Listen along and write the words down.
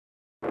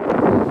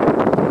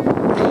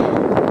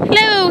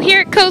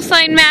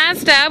Coastline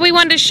Mazda. We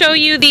wanted to show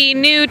you the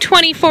new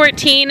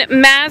 2014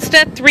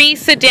 Mazda 3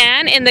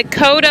 sedan in the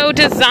Kodo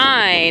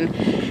design.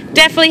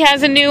 Definitely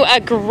has a new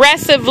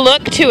aggressive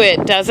look to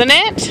it, doesn't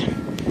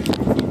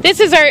it?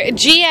 This is our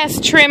GS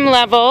trim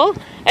level,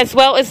 as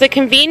well as the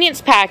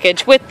convenience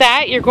package. With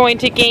that, you're going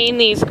to gain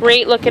these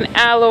great looking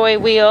alloy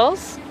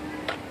wheels.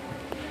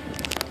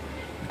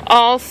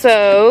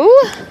 Also,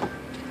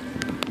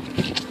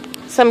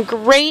 some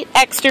great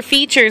extra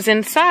features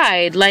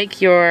inside, like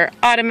your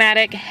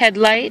automatic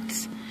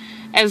headlights,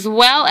 as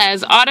well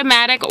as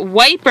automatic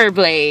wiper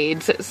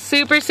blades.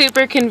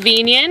 Super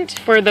convenient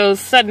for those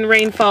sudden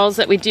rainfalls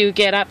that we do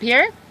get up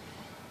here.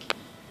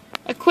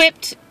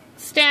 Equipped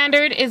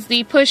standard is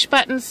the push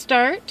button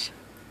start,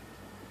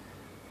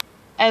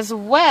 as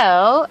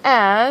well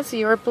as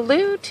your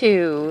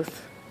Bluetooth.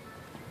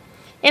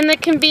 In the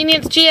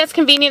GS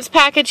convenience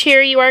package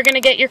here, you are going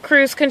to get your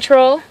cruise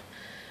control.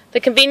 The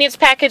convenience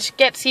package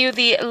gets you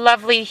the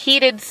lovely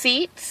heated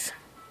seats.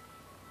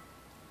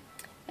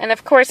 And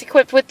of course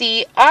equipped with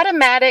the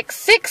automatic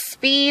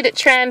 6-speed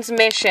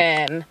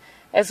transmission,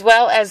 as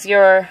well as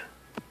your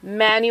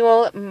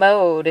manual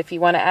mode if you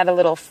want to add a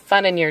little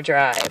fun in your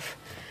drive.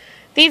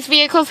 These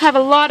vehicles have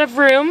a lot of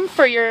room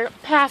for your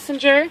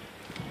passenger,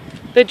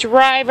 the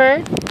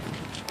driver,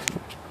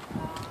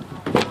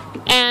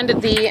 and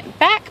the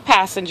back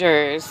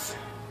passengers.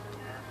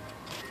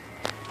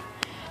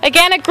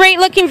 Again, a great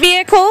looking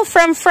vehicle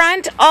from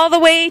front all the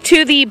way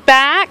to the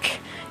back.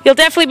 You'll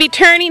definitely be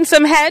turning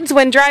some heads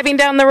when driving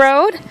down the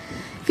road.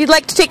 If you'd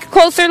like to take a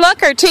closer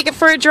look or take it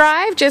for a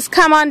drive, just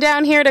come on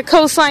down here to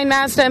Coastline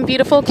Mazda in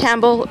beautiful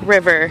Campbell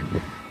River.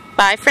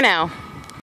 Bye for now.